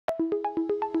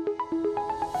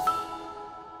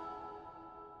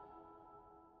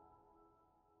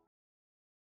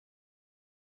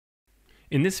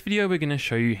In this video, we're going to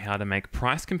show you how to make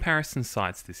price comparison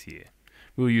sites this year.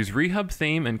 We will use Rehub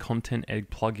theme and Content Egg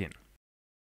plugin.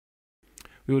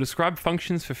 We will describe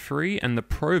functions for free and the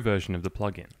pro version of the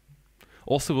plugin.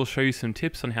 Also, we'll show you some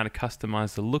tips on how to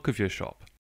customize the look of your shop.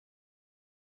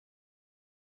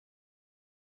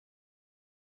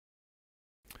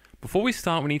 Before we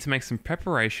start, we need to make some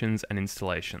preparations and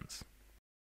installations.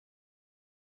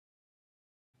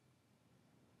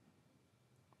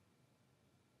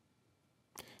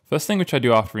 First thing which I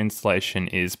do after installation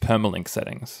is permalink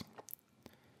settings.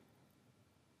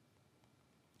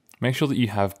 Make sure that you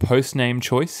have post name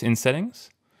choice in settings.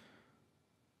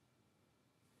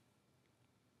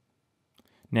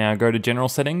 Now go to general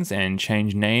settings and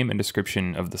change name and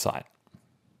description of the site.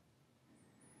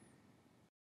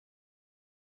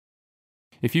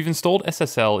 If you've installed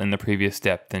SSL in the previous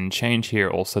step, then change here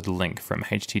also the link from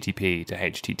HTTP to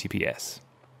HTTPS.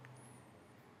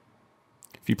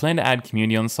 If you plan to add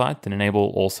community on site, then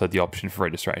enable also the option for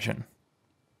registration.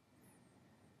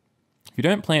 If you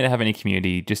don't plan to have any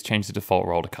community, just change the default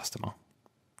role to customer.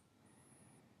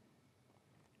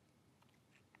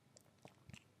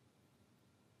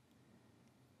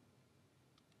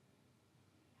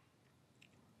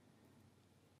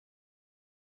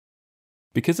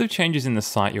 Because of changes in the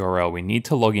site URL, we need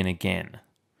to log in again.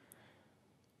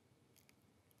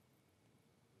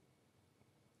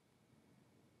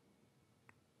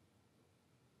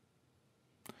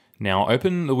 Now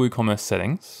open the WooCommerce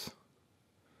settings.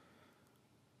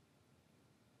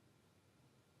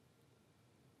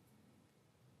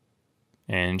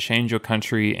 And change your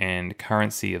country and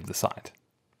currency of the site.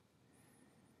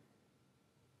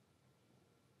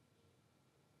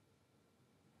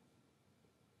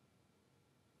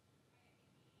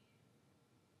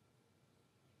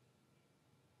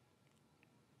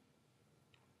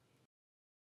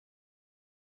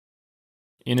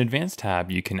 In Advanced tab,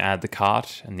 you can add the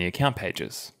cart and the account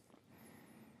pages.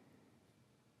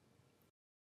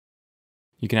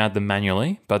 You can add them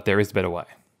manually, but there is a better way.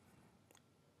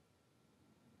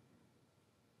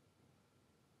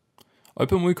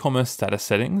 Open WooCommerce status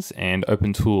settings and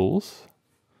open tools.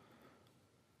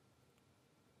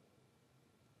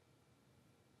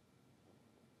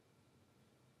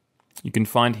 You can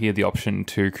find here the option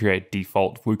to create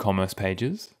default WooCommerce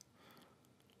pages.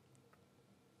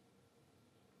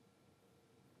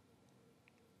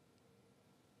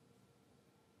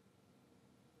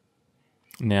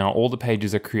 Now all the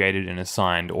pages are created and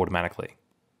assigned automatically.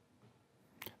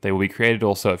 They will be created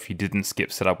also if you didn't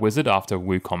skip Setup Wizard after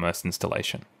WooCommerce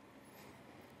installation.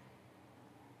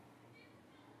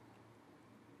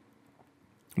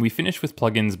 We finished with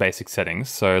plugins basic settings,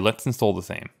 so let's install the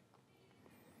theme.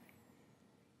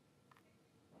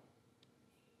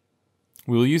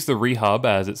 We'll use the Rehub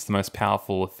as it's the most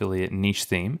powerful affiliate niche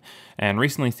theme, and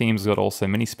recently themes got also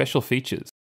many special features.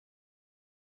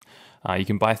 You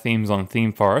can buy themes on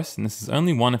ThemeForest, and this is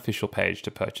only one official page to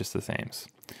purchase the themes.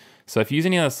 So if you use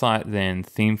any other site than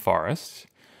ThemeForest,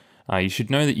 you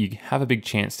should know that you have a big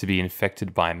chance to be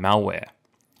infected by malware.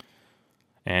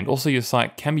 And also your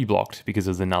site can be blocked because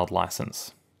of the nulled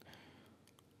license.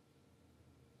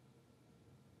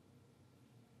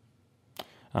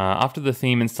 After the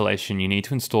theme installation, you need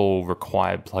to install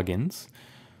required plugins.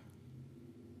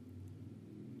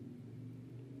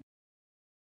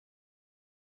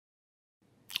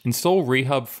 Install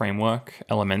Rehub Framework,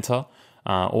 Elementor.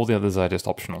 All the others are just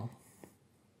optional.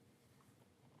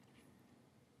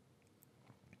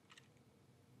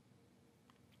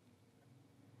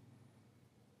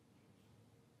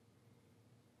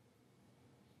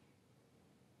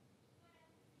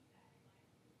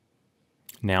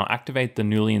 Now activate the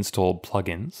newly installed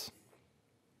plugins.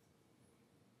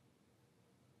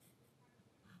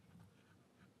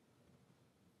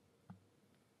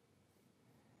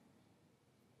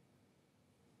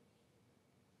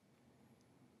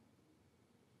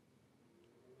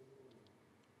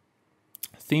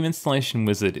 Theme installation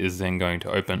wizard is then going to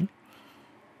open.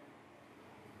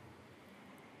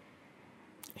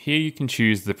 Here you can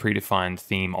choose the predefined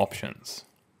theme options.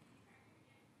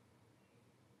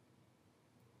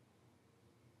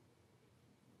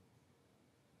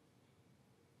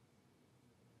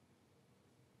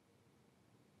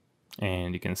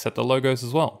 And you can set the logos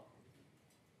as well.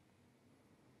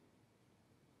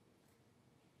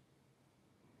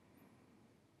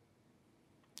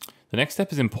 The next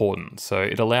step is important, so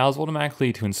it allows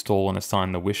automatically to install and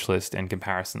assign the wishlist and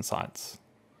comparison sites.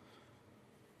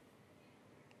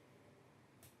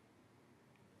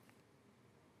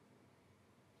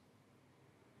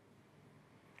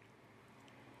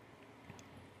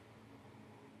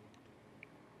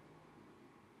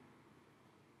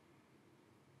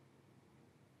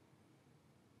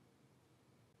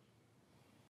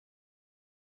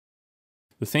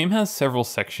 The theme has several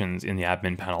sections in the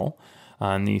admin panel,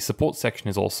 and the support section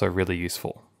is also really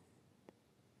useful.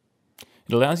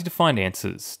 It allows you to find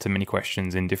answers to many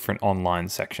questions in different online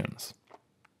sections.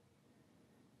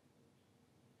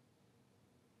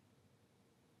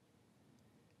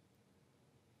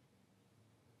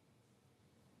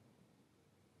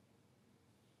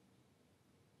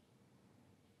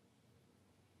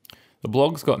 The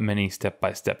blog's got many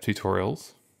step-by-step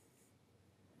tutorials.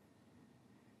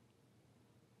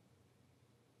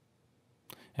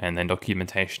 And then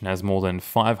documentation has more than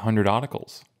 500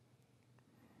 articles.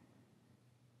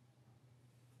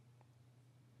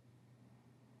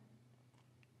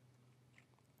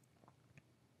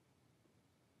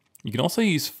 You can also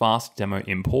use fast demo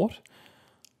import,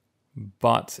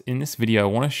 but in this video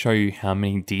I want to show you how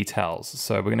many details.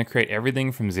 So we're going to create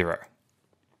everything from zero.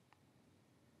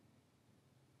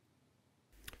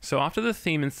 So after the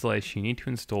theme installation, you need to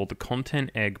install the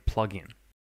Content Egg plugin.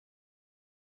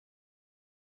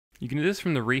 You can do this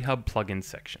from the Rehub plugins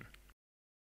section.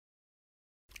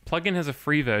 Plugin has a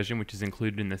free version which is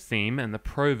included in the theme and the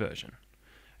pro version.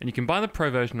 And you can buy the pro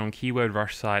version on Keyword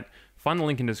Rush site, find the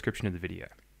link in the description of the video.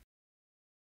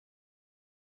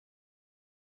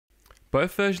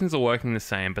 Both versions are working the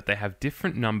same, but they have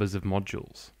different numbers of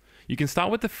modules. You can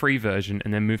start with the free version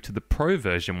and then move to the pro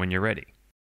version when you're ready.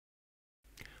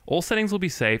 All settings will be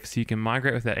safe, so you can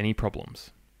migrate without any problems.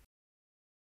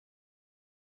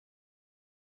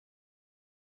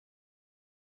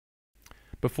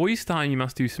 Before you start, you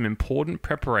must do some important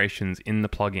preparations in the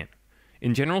plugin.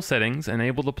 In General Settings,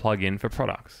 enable the plugin for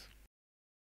products.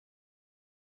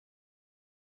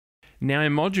 Now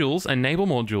in Modules, enable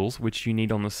modules which you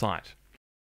need on the site.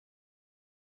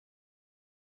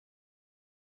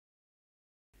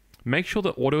 Make sure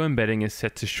that auto embedding is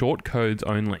set to short codes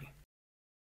only.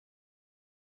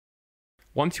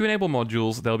 Once you enable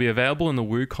modules, they'll be available in the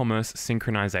WooCommerce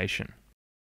synchronization.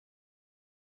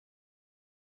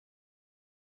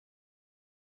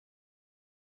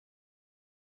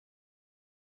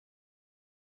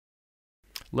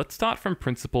 Let's start from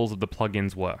principles of the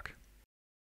plugin's work.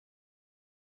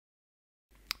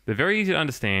 They're very easy to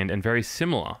understand and very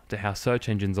similar to how search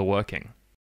engines are working.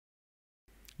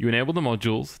 You enable the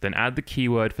modules, then add the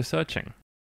keyword for searching.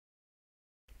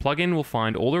 Plugin will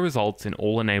find all the results in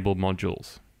all enabled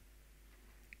modules.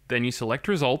 Then you select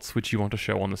results which you want to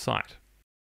show on the site.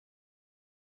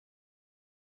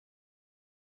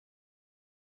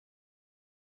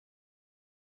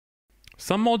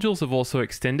 Some modules have also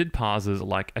extended parsers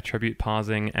like attribute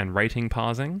parsing and rating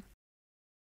parsing.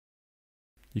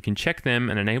 You can check them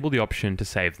and enable the option to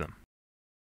save them.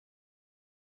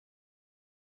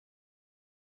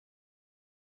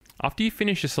 After you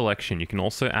finish your selection, you can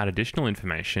also add additional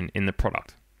information in the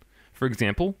product. For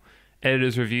example,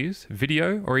 editor's reviews,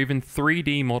 video, or even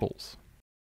 3D models.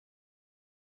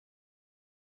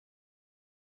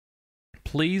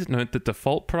 Please note that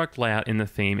default product layout in the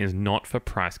theme is not for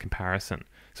price comparison,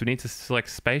 so we need to select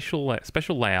special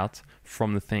layouts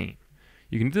from the theme.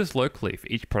 You can do this locally for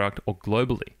each product or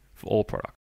globally for all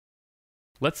products.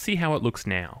 Let's see how it looks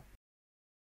now.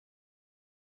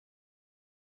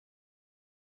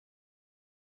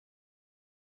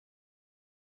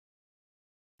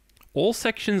 All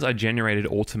sections are generated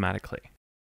automatically.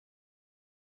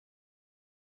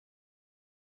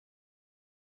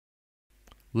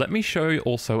 Let me show you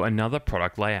also another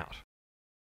product layout.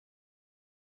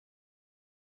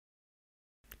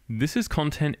 This is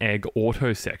Content Egg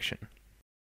Auto section.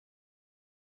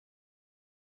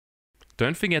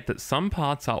 Don't forget that some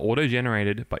parts are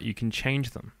auto-generated, but you can change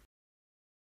them.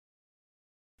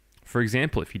 For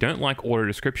example, if you don't like auto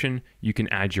description, you can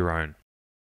add your own.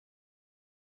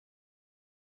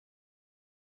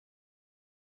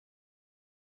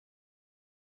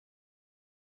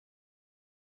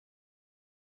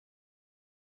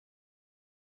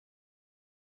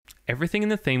 Everything in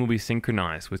the theme will be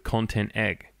synchronized with Content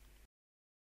Egg.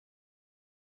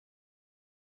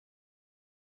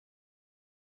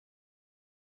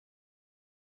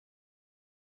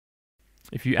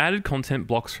 If you added content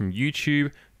blocks from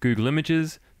YouTube, Google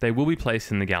Images, they will be placed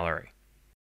in the gallery.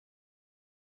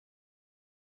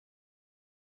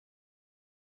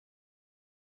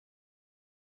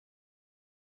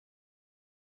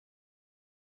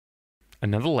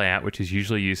 Another layout which is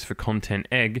usually used for Content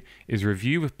Egg is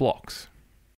Review with blocks.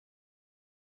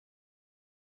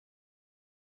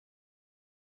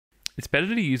 It's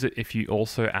better to use it if you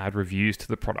also add reviews to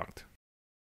the product.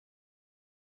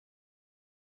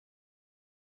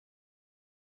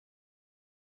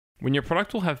 When your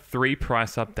product will have 3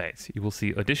 price updates, you will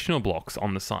see additional blocks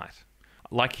on the site,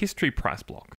 like History Price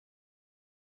block.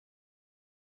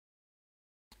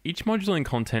 Each module in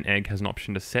Content Egg has an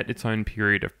option to set its own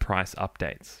period of price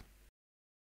updates.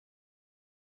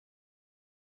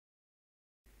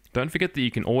 Don't forget that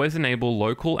you can always enable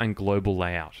local and global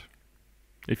layout.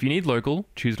 If you need local,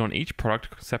 choose it on each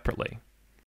product separately.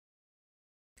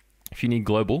 If you need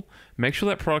global, make sure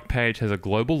that product page has a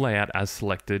global layout as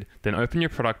selected, then open your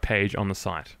product page on the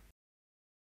site.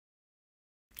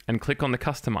 And click on the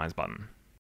Customize button.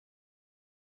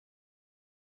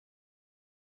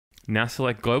 Now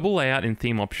select Global Layout in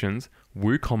Theme Options,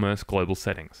 WooCommerce Global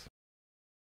Settings.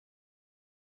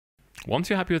 Once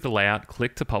you're happy with the layout,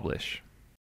 click to publish.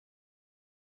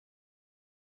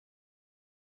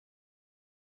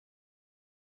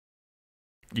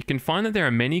 You can find that there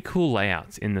are many cool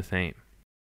layouts in the theme,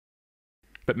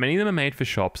 but many of them are made for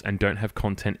shops and don't have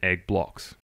Content Egg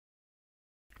blocks.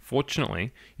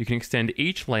 Fortunately, you can extend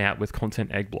each layout with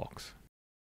Content Egg blocks.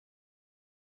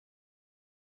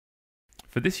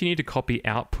 For this, you need to copy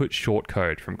output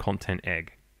shortcode from Content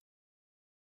Egg.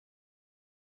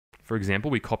 For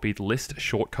example, we copied list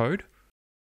shortcode.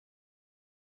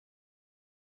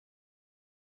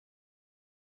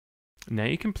 Now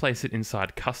you can place it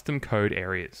inside custom code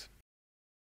areas.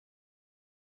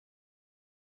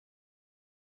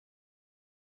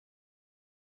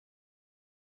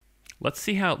 Let's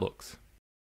see how it looks.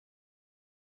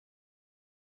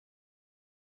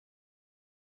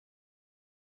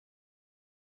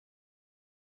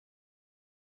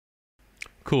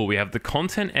 Cool, we have the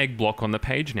Content Egg block on the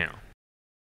page now.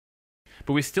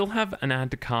 But we still have an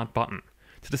Add to Cart button.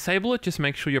 To disable it, just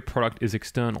make sure your product is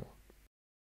external.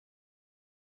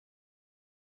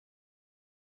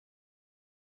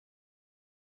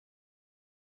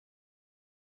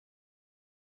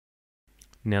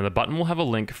 Now the button will have a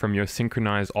link from your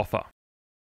synchronized offer.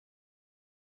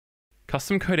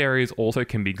 Custom code areas also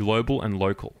can be global and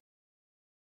local.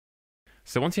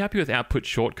 So once you're happy with output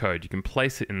shortcode, you can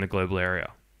place it in the global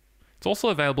area. It's also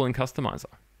available in Customizer.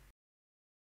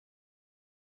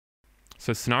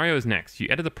 So scenario is next. You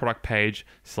edit the product page,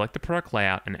 select the product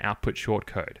layout and output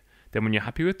shortcode. Then when you're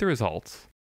happy with the results,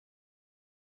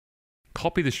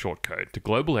 copy the shortcode to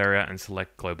global area and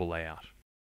select global layout.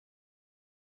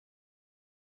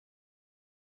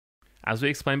 As we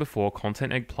explained before,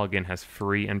 Content Egg plugin has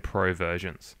free and pro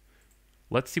versions.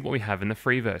 Let's see what we have in the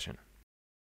free version.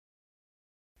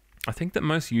 I think that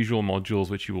most usual modules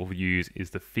which you will use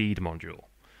is the feed module.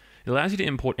 It allows you to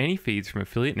import any feeds from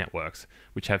affiliate networks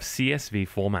which have CSV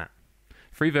format.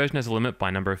 Free version has a limit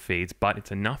by number of feeds, but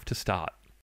it's enough to start.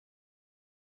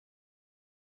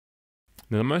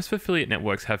 Now, most affiliate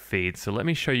networks have feeds, so let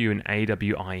me show you an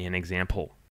AWIN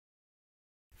example.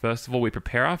 First of all, we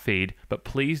prepare our feed, but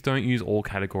please don't use all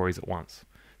categories at once.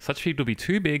 Such feed will be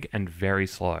too big and very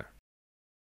slow.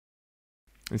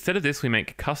 Instead of this, we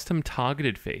make custom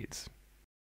targeted feeds.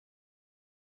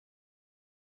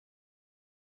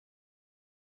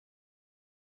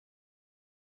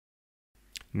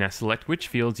 Now select which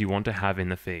fields you want to have in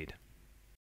the feed.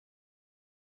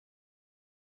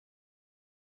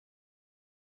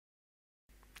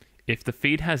 If the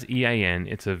feed has EAN,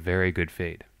 it's a very good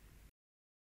feed.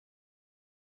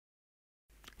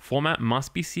 Format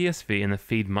must be CSV and the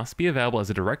feed must be available as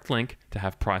a direct link to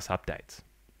have price updates.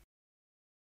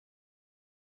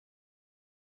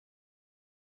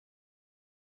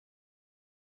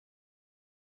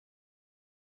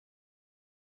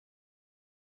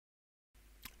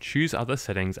 Choose other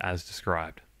settings as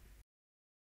described.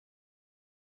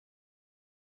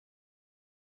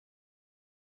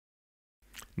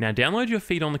 Now download your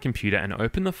feed on the computer and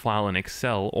open the file in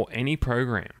Excel or any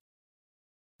program.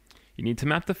 You need to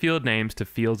map the field names to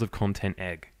fields of Content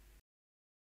Egg.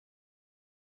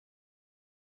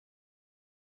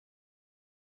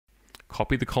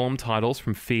 Copy the column titles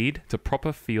from feed to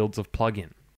proper fields of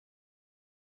plugin.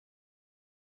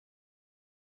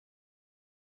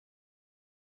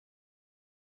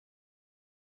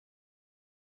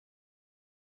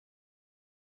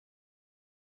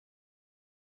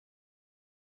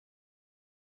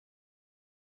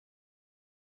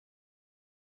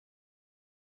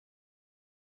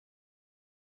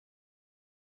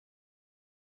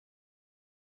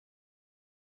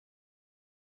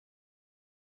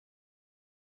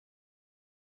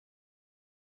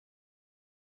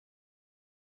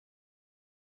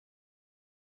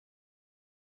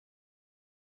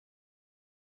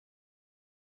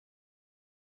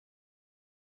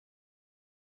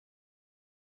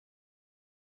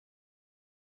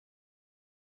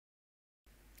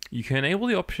 You can enable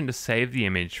the option to save the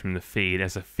image from the feed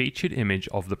as a featured image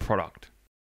of the product.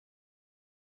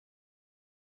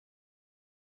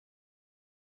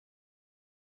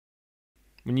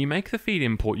 When you make the feed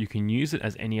import, you can use it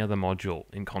as any other module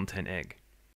in Content Egg.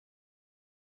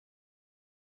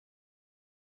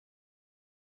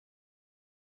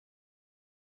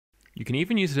 You can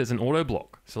even use it as an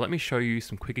Autoblog, so let me show you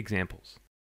some quick examples.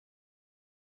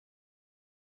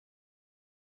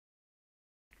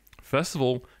 First of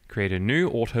all, create a new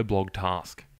Autoblog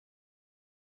task.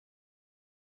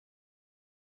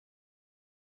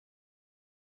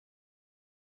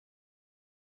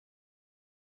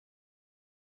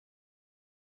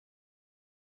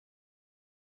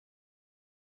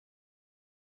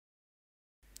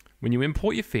 When you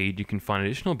import your feed, you can find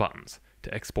additional buttons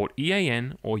to export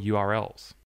EAN or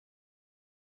URLs.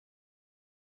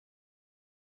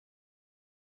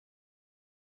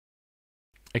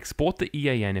 Export the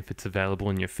EAN if it's available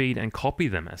in your feed and copy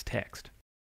them as text.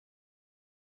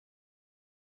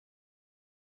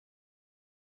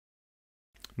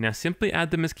 Now simply add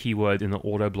them as keywords in the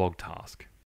Autoblog task.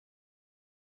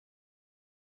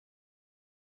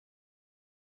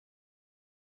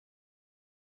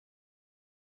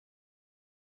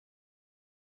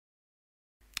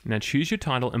 Now choose your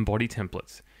title and body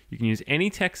templates. You can use any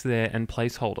text there and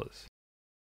placeholders.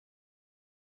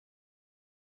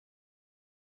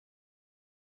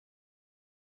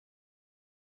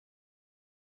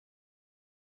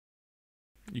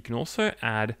 You can also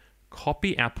add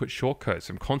copy output shortcodes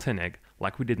from Content Egg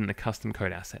like we did in the custom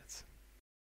code assets.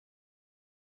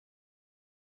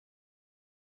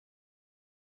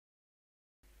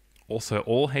 Also,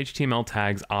 all HTML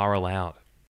tags are allowed.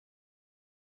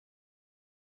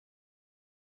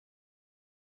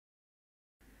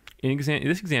 In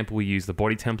this example, we use the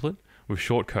body template with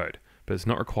shortcode, but it's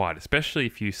not required, especially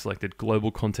if you selected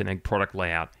Global Content Egg product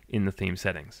layout in the theme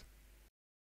settings.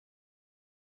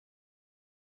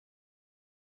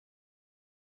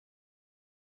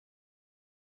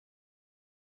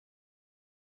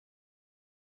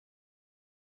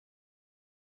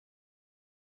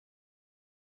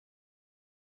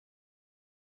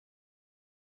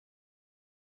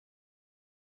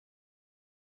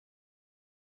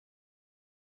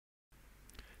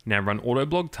 Now run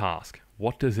Autoblog task.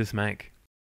 What does this make?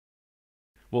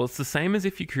 Well, it's the same as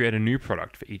if you create a new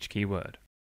product for each keyword.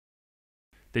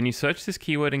 Then you search this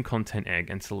keyword in Content Egg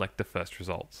and select the first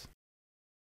results.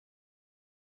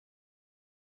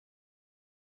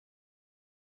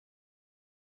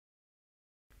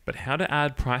 But how to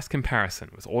add price comparison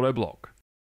with Autoblog?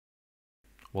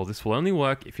 Well, this will only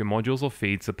work if your modules or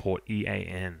feeds support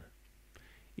EAN.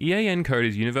 EAN code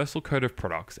is universal code of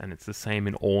products, and it's the same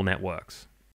in all networks.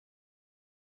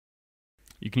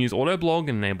 You can use Autoblog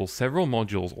and enable several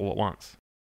modules all at once.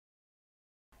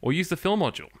 Or use the fill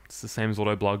module. It's the same as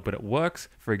Autoblog, but it works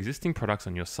for existing products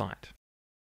on your site.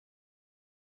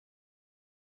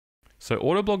 So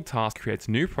Autoblog task creates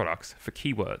new products for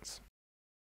keywords.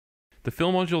 The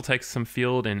fill module takes some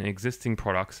field in existing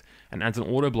products and adds an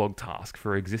Autoblog task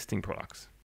for existing products.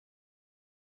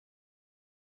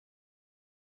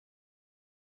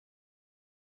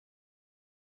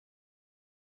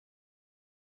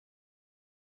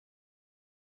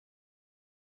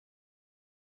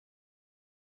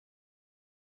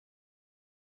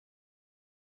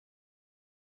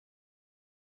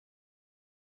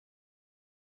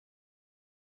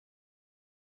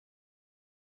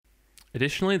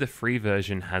 Additionally, the free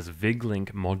version has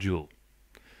Viglink module.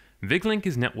 Viglink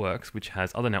is networks which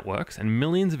has other networks and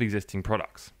millions of existing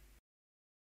products.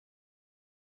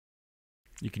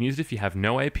 You can use it if you have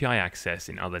no API access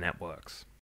in other networks.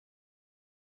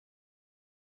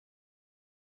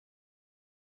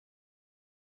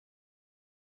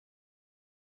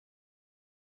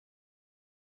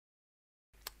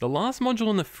 The last module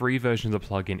in the free version of the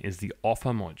plugin is the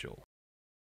Offer module.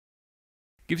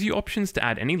 It gives you options to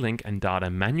add any link and data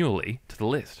manually to the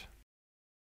list.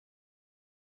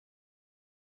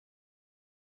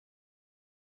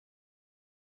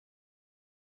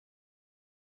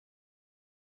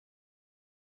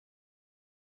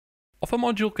 Offer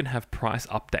module can have price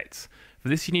updates. For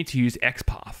this, you need to use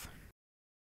XPath.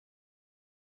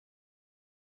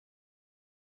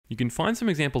 You can find some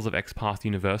examples of XPath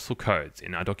universal codes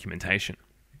in our documentation.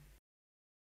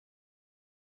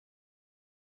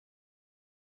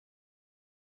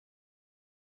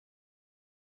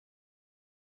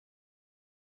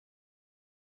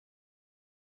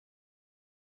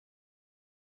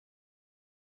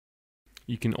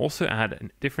 You can also add a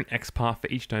different XPath for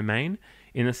each domain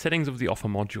in the settings of the Offer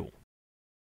module.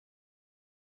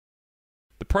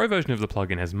 The Pro version of the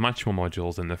plugin has much more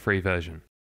modules than the free version.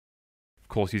 Of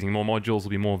course, using more modules will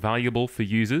be more valuable for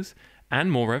users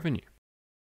and more revenue.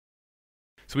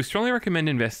 So we strongly recommend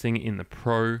investing in the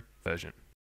Pro version.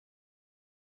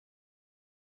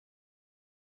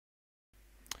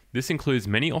 This includes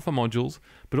many offer modules,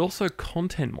 but also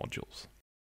content modules.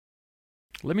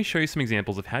 Let me show you some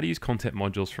examples of how to use content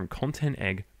modules from Content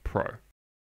Egg Pro.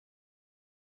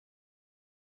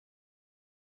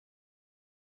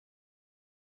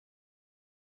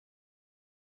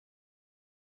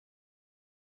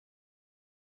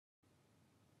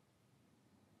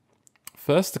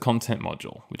 First, the content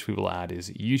module, which we will add, is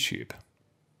YouTube.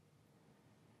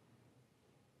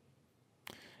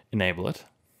 Enable it.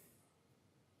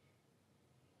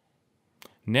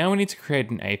 Now we need to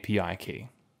create an API key.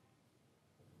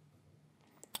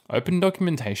 Open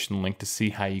documentation link to see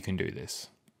how you can do this.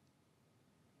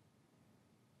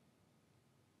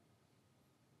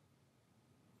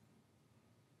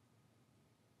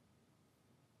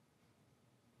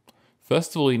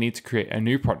 First of all, you need to create a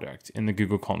new project in the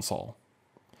Google console.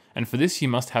 And for this, you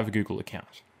must have a Google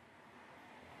account.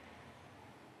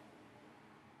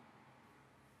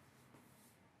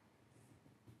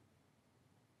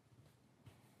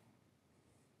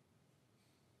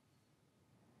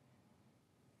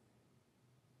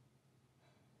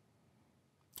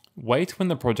 Wait when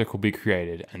the project will be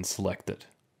created and select it.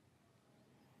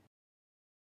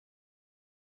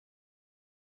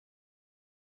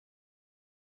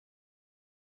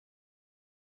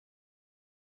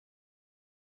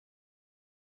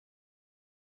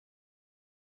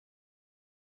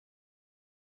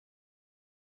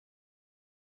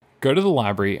 Go to the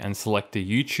library and select the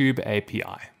YouTube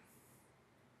API.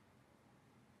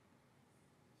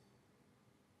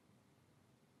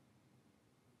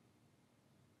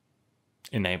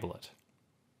 Enable it.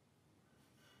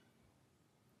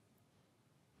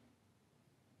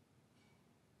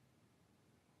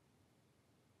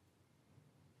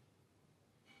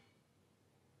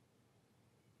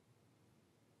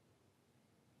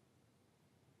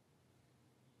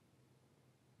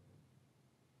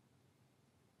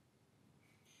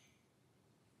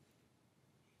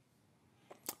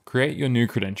 Create your new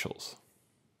credentials.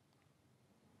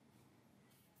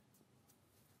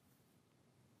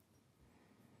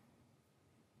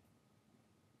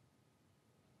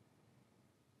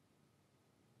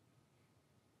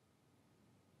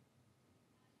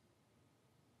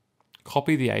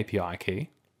 Copy the API key.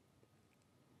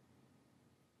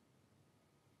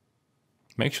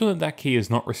 Make sure that that key is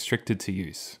not restricted to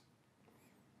use.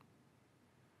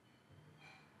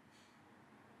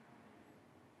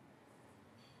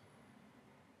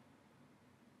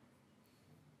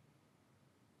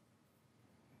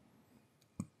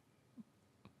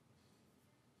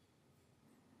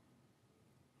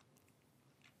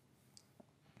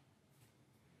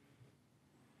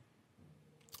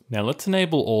 Now let's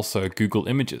enable also Google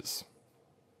Images.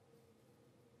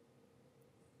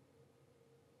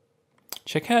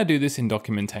 Check how to do this in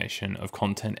documentation of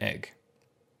Content Egg.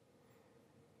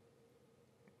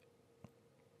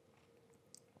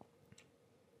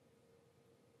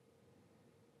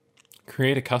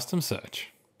 Create a custom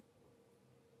search.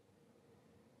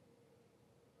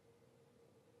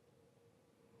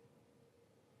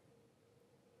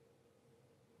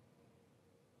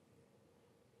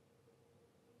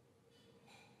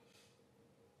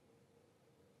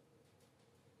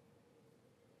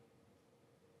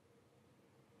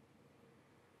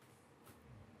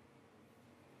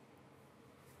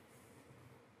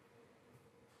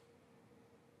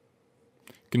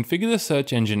 Configure the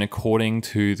search engine according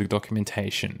to the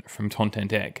documentation from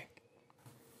Content Egg.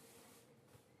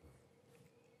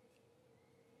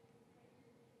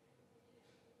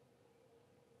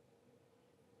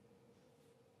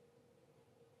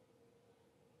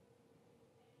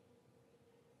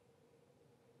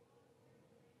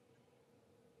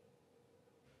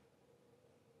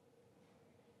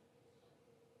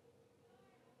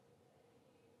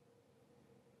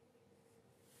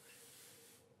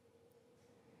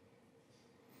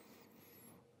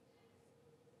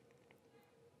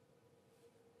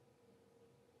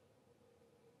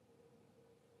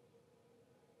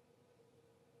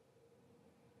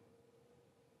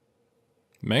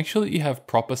 Make sure that you have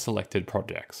proper selected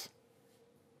projects.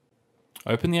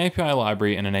 Open the API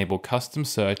library and enable Custom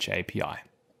Search API.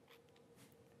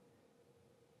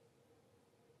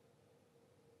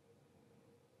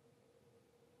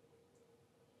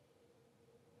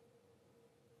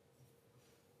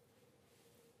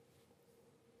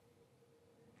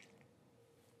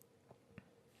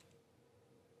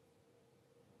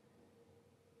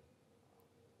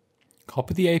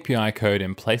 Copy the API code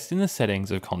and place it in the settings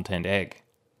of Content Egg.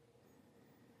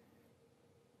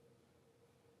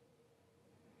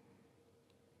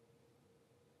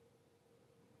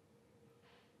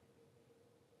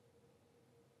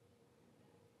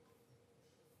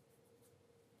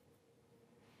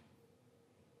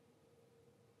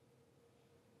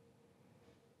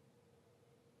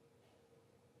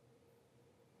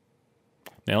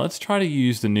 Now let's try to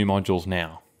use the new modules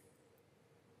now.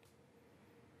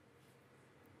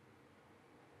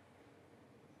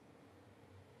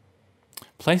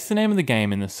 Place the name of the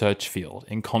game in the search field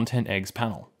in Content Eggs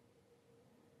panel.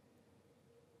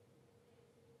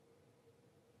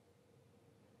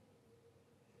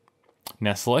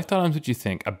 Now select items which you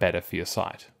think are better for your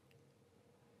site.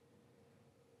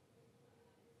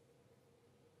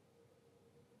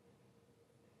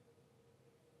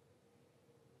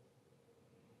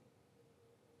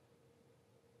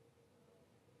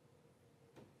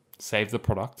 Save the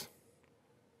product.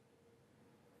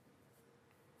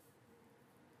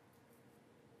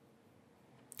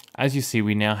 As you see,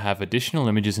 we now have additional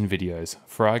images and videos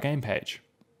for our game page.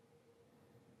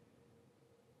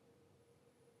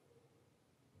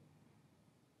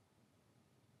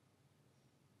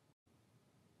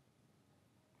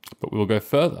 But we will go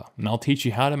further, and I'll teach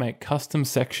you how to make custom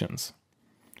sections.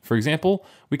 For example,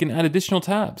 we can add additional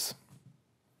tabs.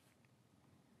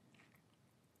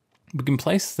 We can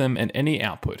place them in any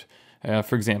output.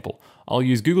 For example, I'll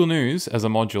use Google News as a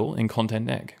module in Content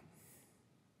Egg.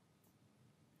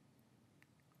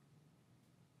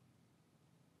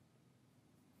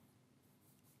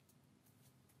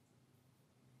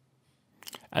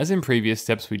 As in previous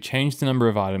steps, we changed the number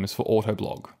of items for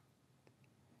Autoblog.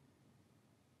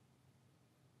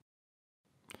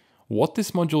 What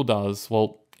this module does,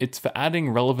 well, it's for adding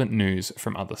relevant news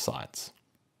from other sites.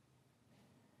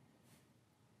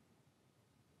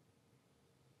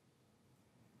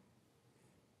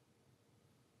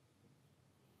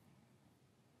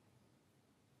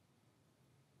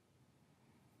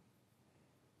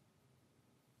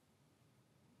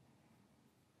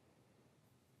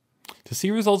 To see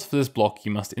results for this block,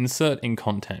 you must insert in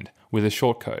content with a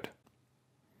shortcode.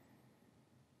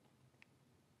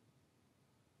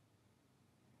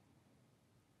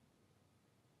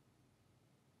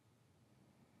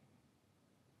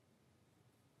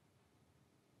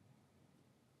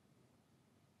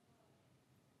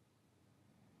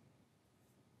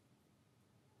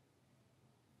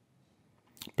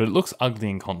 But it looks ugly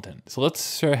in content, so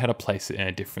let's show how to place it in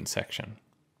a different section.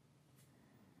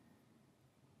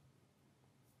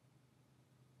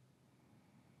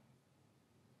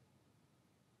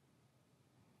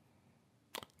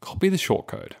 Copy the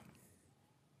shortcode.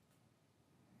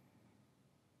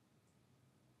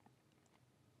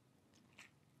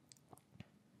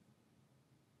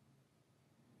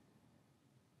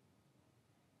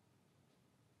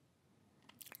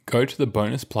 Go to the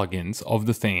bonus plugins of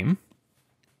the theme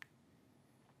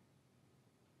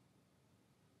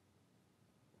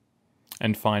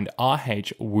and find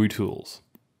RH WooTools.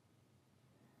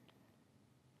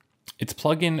 It's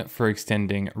plugin for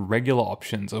extending regular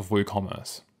options of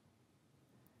WooCommerce.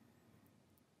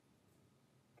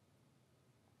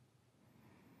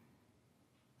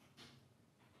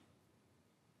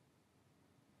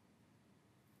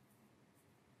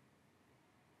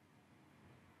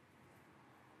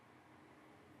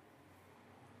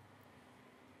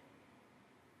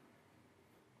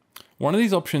 One of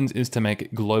these options is to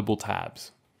make global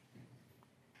tabs.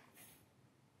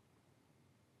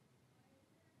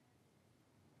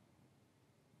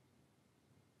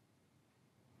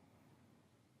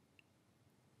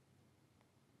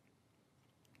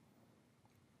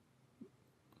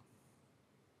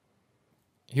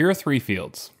 Here are three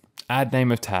fields: add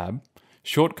name of tab,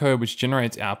 shortcode which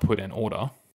generates output and order,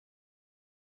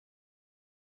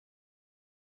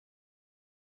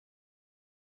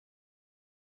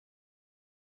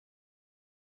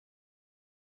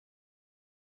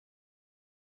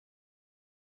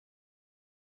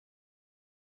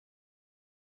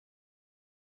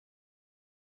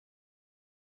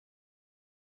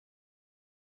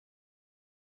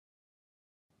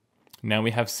 Now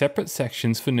we have separate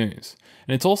sections for news,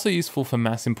 and it's also useful for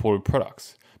mass imported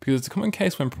products, because it's a common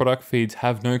case when product feeds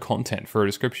have no content for a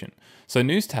description. So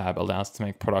News tab allows us to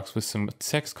make products with some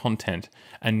text content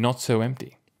and not so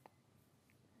empty.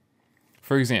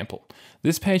 For example,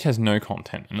 this page has no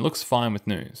content and it looks fine with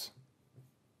news.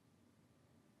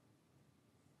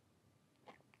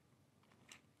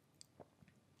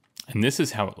 And this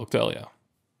is how it looked earlier.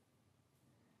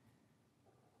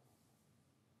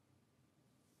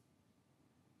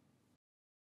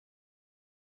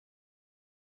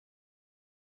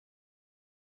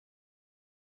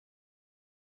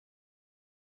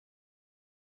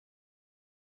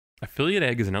 Affiliate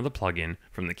Egg is another plugin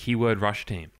from the Keyword Rush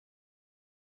team.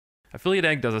 Affiliate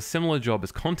Egg does a similar job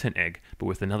as Content Egg, but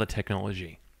with another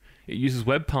technology. It uses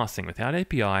web parsing without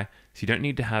API, so you don't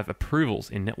need to have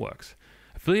approvals in networks.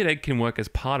 Affiliate Egg can work as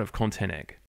part of Content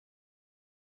Egg.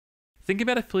 Think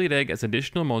about Affiliate Egg as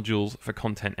additional modules for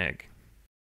Content Egg.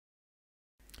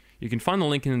 You can find the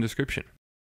link in the description.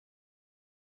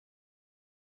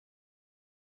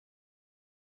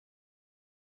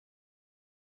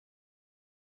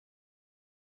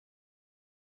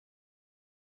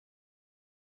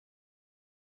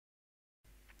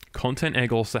 Content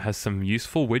Egg also has some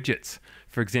useful widgets.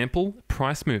 For example,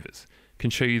 price movers can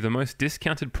show you the most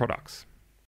discounted products.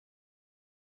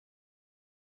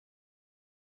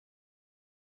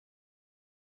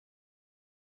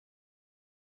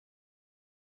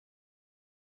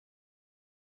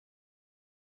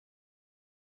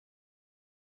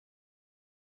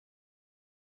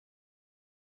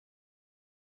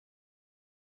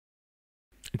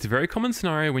 It's a very common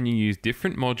scenario when you use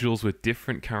different modules with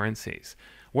different currencies.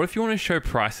 What if you want to show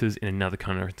prices in another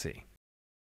currency?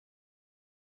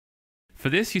 For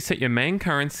this, you set your main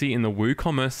currency in the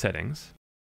WooCommerce settings,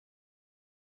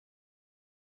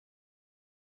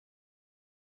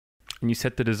 and you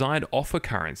set the desired offer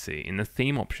currency in the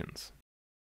theme options.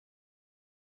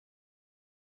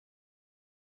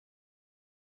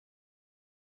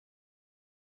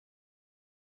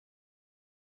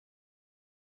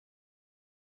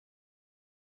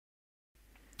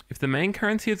 If the main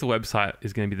currency of the website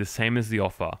is going to be the same as the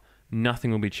offer,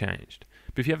 nothing will be changed.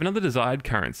 But if you have another desired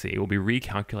currency, it will be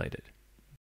recalculated.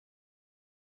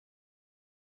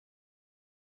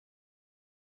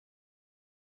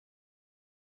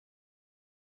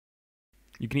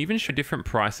 You can even show different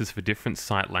prices for different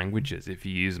site languages if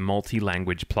you use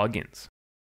multi-language plugins.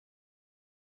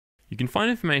 You can find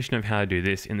information of how to do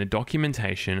this in the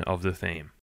documentation of the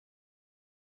theme.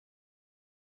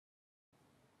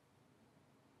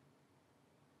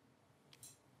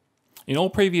 In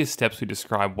all previous steps, we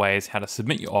described ways how to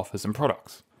submit your offers and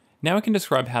products. Now we can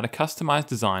describe how to customize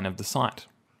design of the site.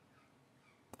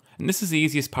 And this is the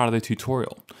easiest part of the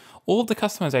tutorial. All of the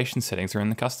customization settings are in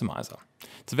the customizer.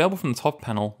 It's available from the top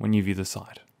panel when you view the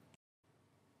site.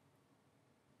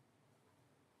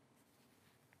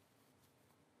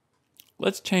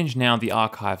 Let's change now the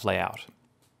archive layout.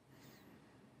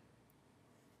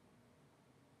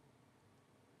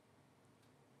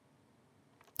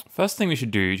 First thing we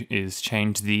should do is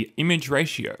change the image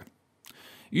ratio.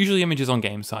 Usually images on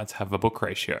game sites have a book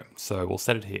ratio, so we'll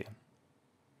set it here.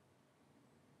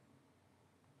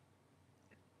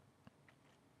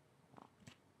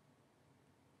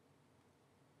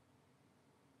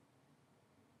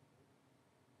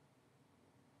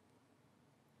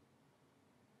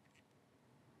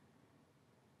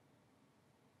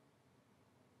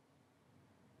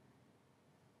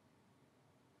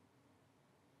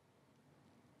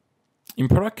 In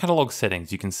product catalog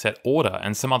settings, you can set order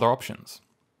and some other options.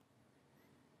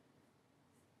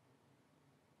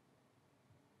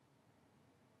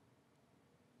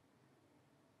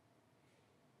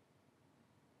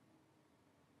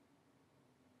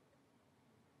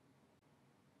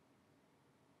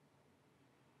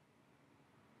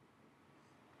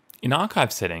 In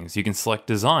archive settings, you can select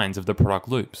designs of the product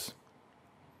loops.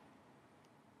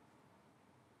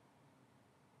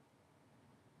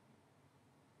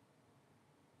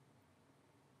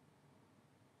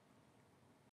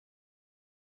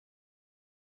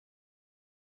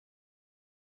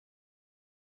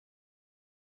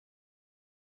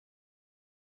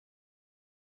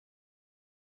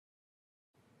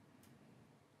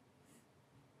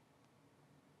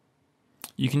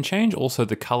 You can change also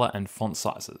the color and font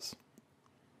sizes.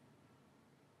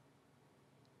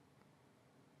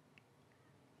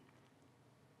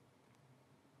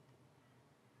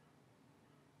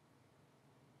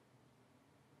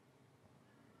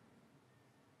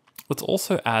 Let's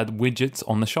also add widgets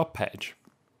on the shop page.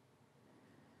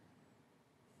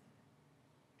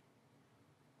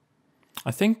 I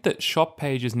think that shop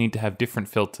pages need to have different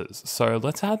filters, so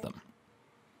let's add them.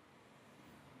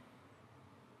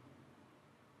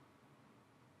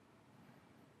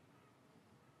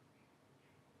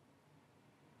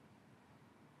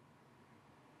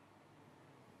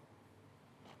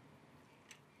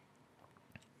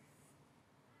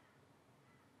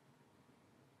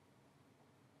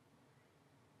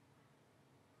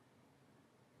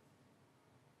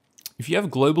 If you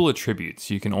have global attributes,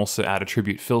 you can also add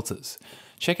attribute filters.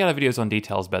 Check out our videos on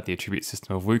details about the attribute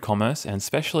system of WooCommerce and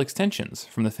special extensions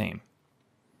from the theme.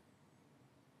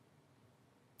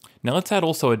 Now let's add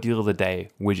also a deal of the day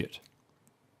widget.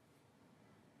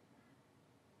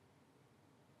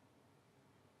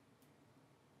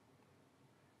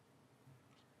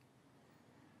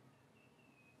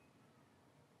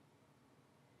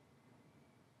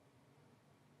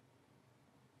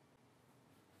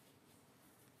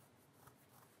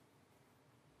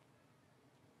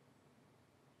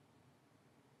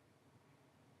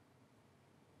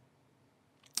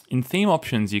 In theme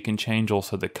options, you can change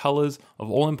also the colors of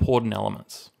all important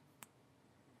elements.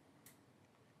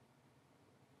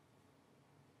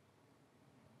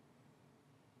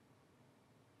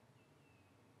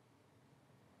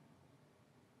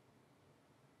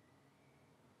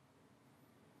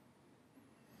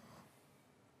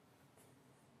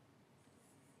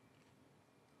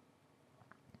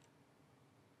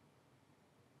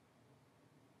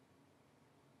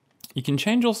 You can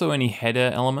change also any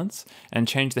header elements and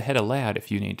change the header layout if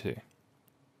you need to.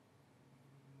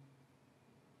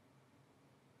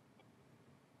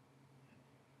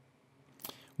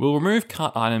 We'll remove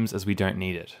cart items as we don't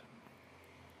need it.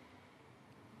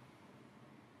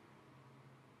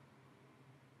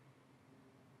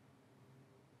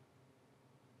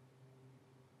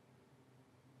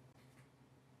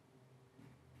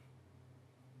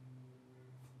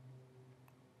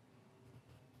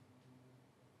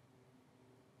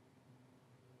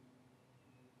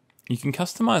 You can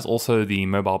customize also the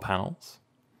mobile panels.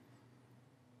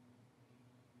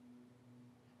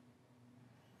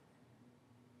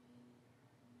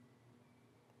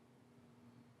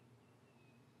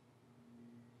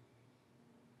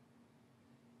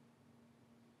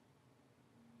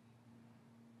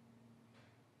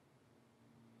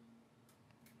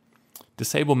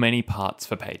 Disable many parts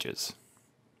for pages.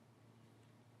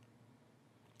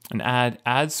 And add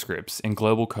ad scripts in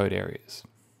global code areas.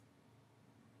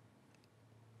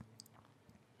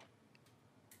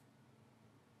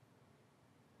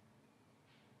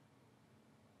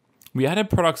 We added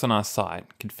products on our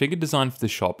site, configured design for the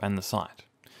shop and the site.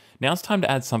 Now it's time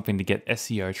to add something to get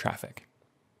SEO traffic.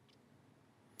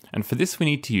 And for this we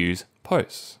need to use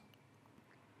posts.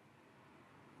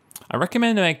 I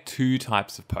recommend to make two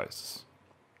types of posts: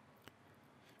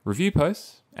 review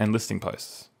posts and listing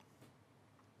posts.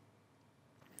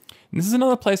 And this is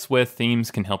another place where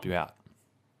themes can help you out,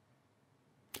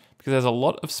 because there's a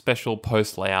lot of special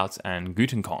post layouts and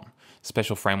Gutencon,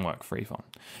 special framework for eFont.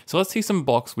 So let's see some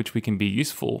blocks which we can be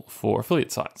useful for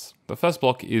affiliate sites. The first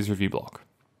block is review block.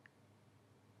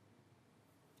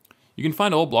 You can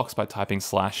find all blocks by typing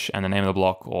 / and the name of the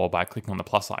block, or by clicking on the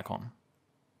plus icon.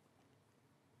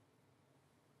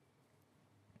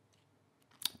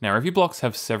 Now, review blocks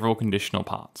have several conditional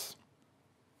parts.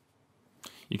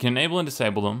 You can enable and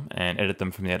disable them and edit them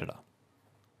from the editor.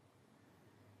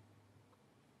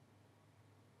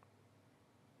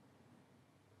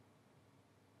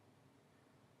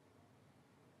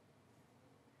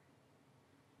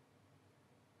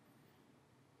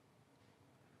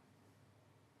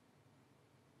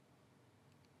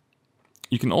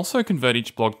 You can also convert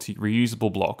each block to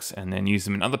reusable blocks and then use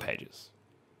them in other pages.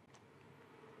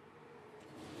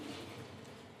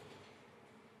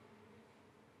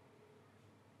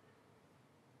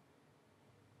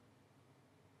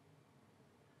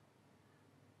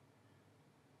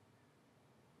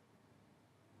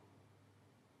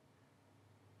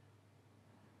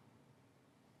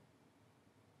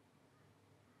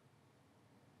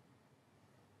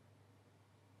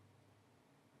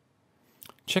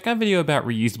 Check our video about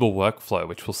reusable workflow,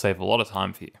 which will save a lot of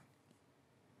time for you.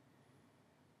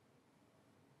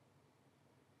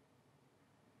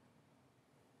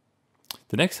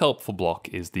 The next helpful block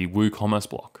is the WooCommerce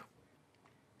block.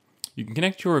 You can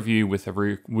connect your review with a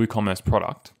WooCommerce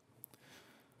product.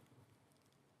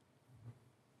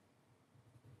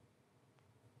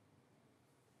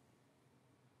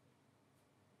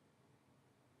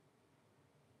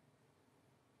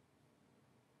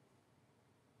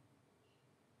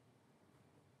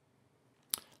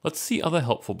 Let's see other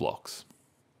helpful blocks.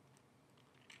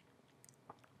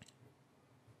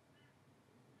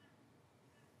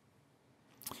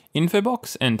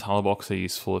 Infobox and Titlebox are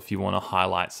useful if you want to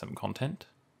highlight some content.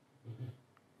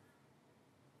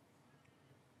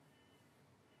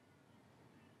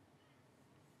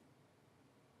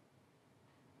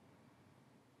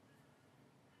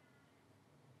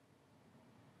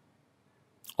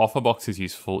 Offerbox is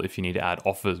useful if you need to add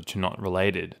offers which are not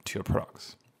related to your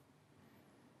products.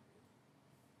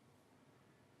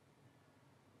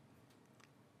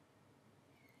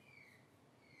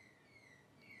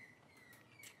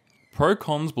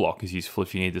 Pro-cons block is useful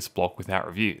if you need this block without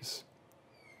reviews.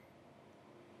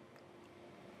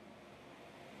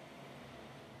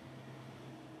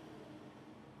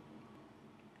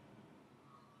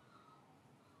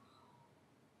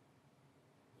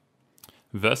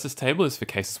 Versus table is for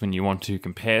cases when you want to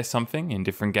compare something in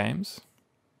different games.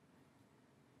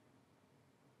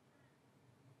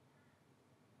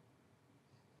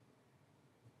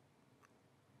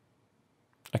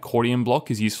 Accordion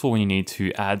block is useful when you need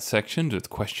to add sections with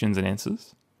questions and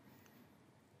answers.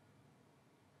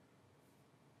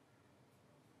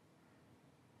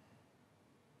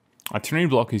 Itinerary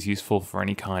block is useful for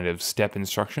any kind of step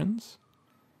instructions.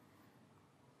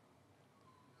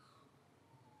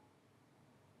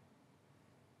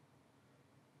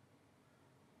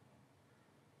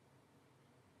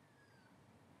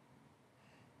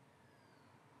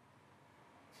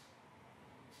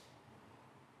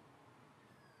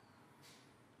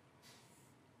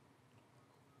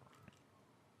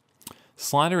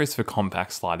 Slider is for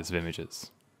compact sliders of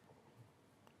images.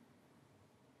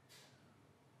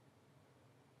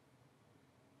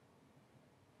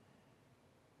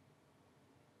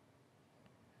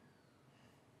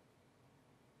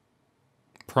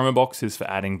 Promo box is for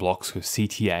adding blocks with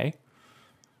CTA.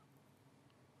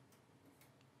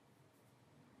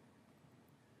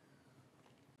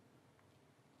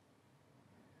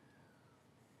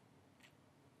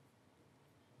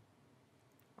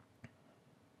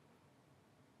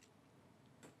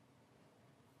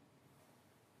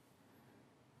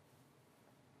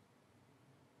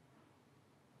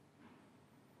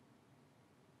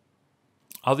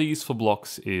 Other useful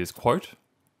blocks is quote.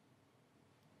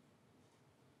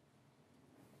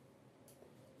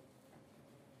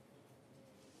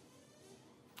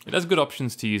 It has good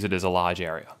options to use it as a large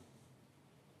area.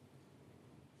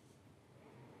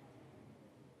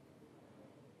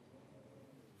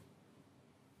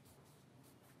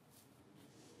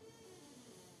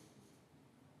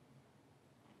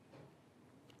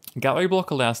 Gallery block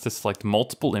allows to select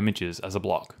multiple images as a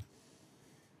block.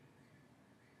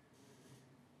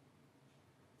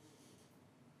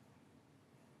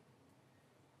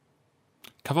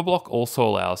 Cover block also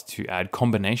allows to add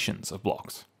combinations of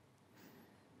blocks.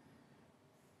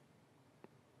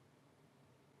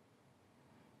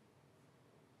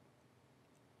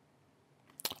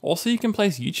 Also, you can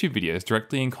place YouTube videos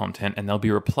directly in content and they'll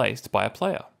be replaced by a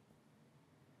player.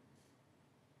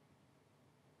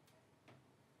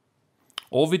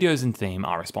 All videos in theme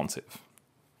are responsive.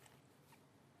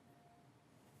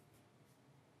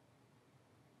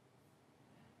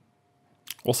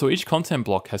 Also, each content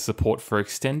block has support for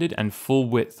extended and full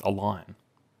width align.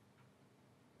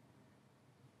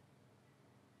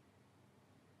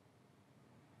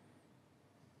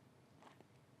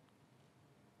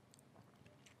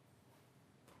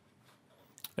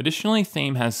 Additionally,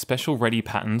 theme has special ready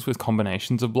patterns with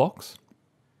combinations of blocks.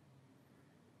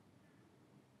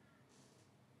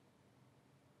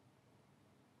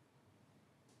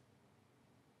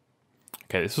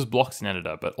 Okay, this was blocks in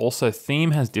editor, but also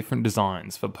theme has different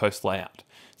designs for post layout.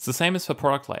 It's the same as for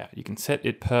product layout. You can set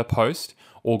it per post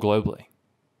or globally.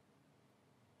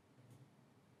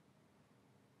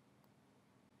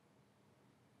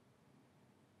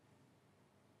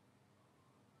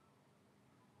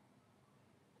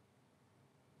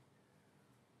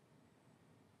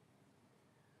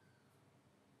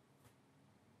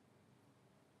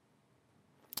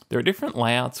 There are different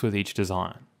layouts with each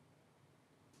design.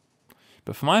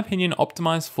 But for my opinion,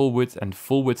 optimized full width and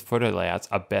full width photo layouts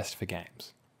are best for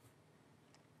games.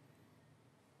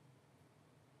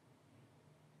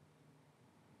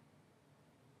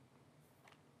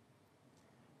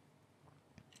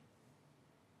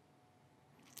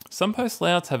 Some post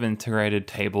layouts have integrated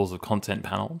tables of content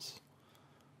panels.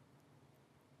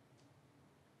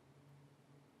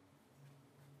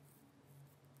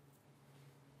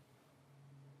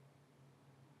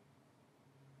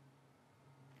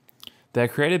 They are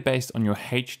created based on your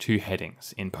H2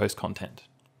 headings in post content.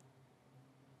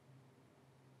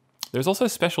 There's also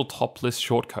special top list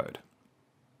shortcode.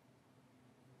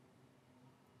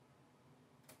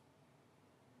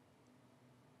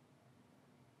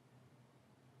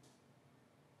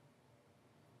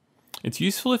 It's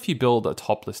useful if you build a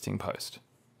top listing post.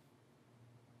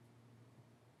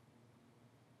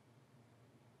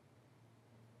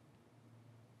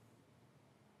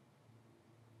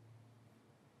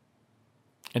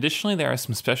 Additionally, there are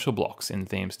some special blocks in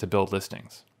themes to build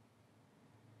listings.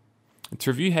 It's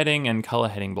review heading and color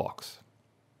heading blocks.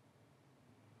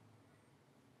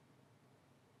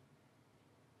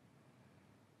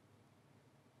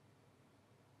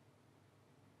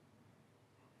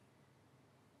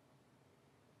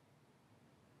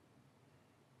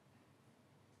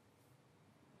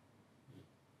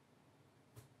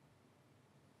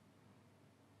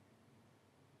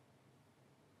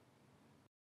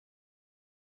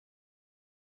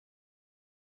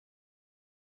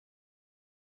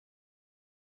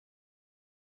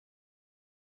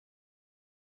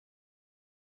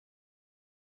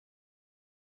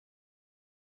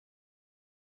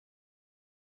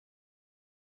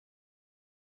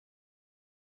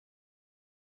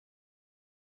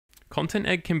 Content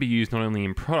egg can be used not only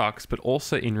in products, but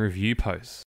also in review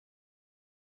posts.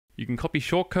 You can copy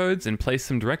shortcodes and place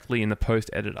them directly in the post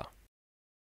editor.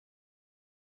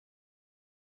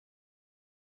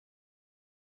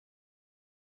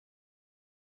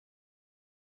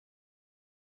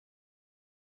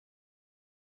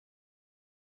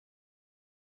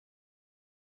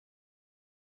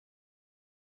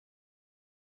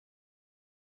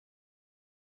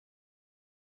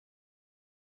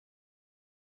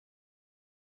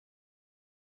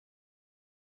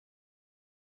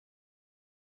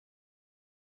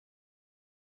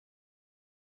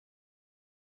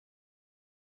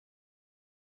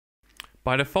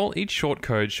 By default, each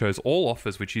shortcode shows all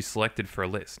offers which you selected for a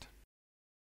list.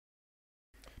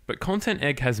 But Content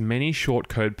Egg has many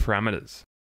shortcode parameters.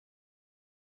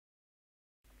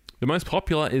 The most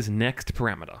popular is next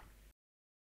parameter.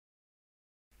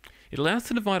 It allows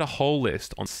to divide a whole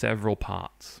list on several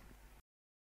parts.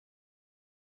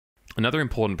 Another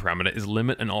important parameter is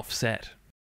limit and offset.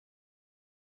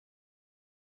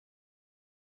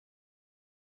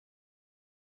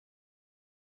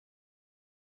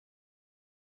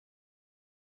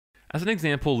 As an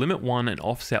example, limit 1 and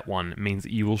offset 1 means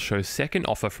that you will show second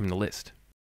offer from the list.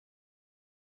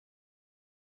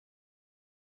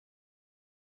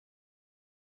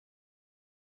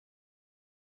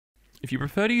 If you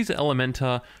prefer to use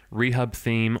Elementor, Rehub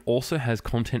theme also has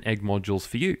Content Egg modules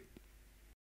for you.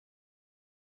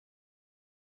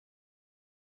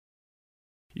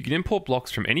 You can import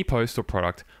blocks from any post or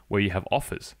product where you have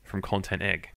offers from Content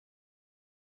Egg.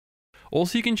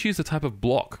 Also, you can choose the type of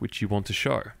block which you want to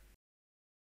show.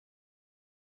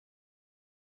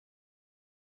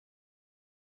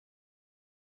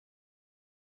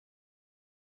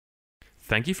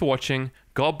 Thank you for watching,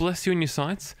 God bless you and your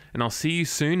sites, and I'll see you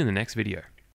soon in the next video.